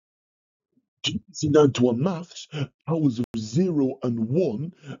GCSE 9 to 1 maths, powers of 0 and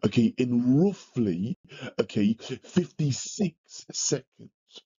 1, okay, in roughly, okay, 56 seconds.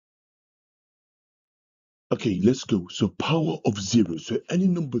 Okay, let's go. So power of 0. So any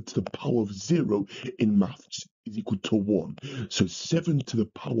number to the power of 0 in maths is equal to 1. So 7 to the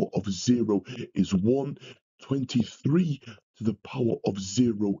power of 0 is 1. 23 to the power of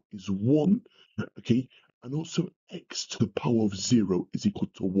 0 is 1. Okay, and also x to the power of 0 is equal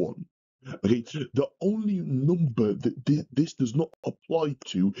to 1. Okay, the only number that this does not apply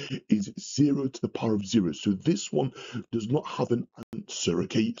to is 0 to the power of 0. So this one does not have an answer.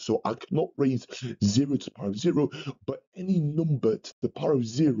 Okay, so I cannot raise 0 to the power of 0, but any number to the power of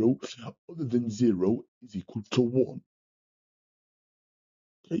 0 other than 0 is equal to 1.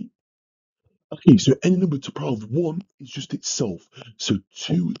 Okay. Okay, so any number to the power of 1 is just itself. So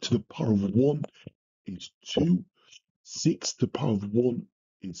 2 to the power of 1 is 2. 6 to the power of 1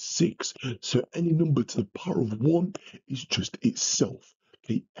 is 6. So any number to the power of 1 is just itself.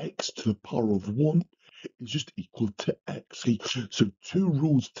 Okay, x to the power of 1 is just equal to x. Okay, so two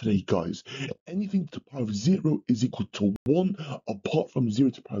rules today, guys. Anything to the power of 0 is equal to 1 apart from 0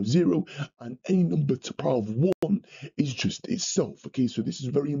 to the power of 0, and any number to the power of 1 is just itself. Okay, so this is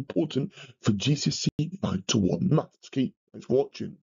very important for GCSE 9 to 1 maths. Okay, thanks for watching.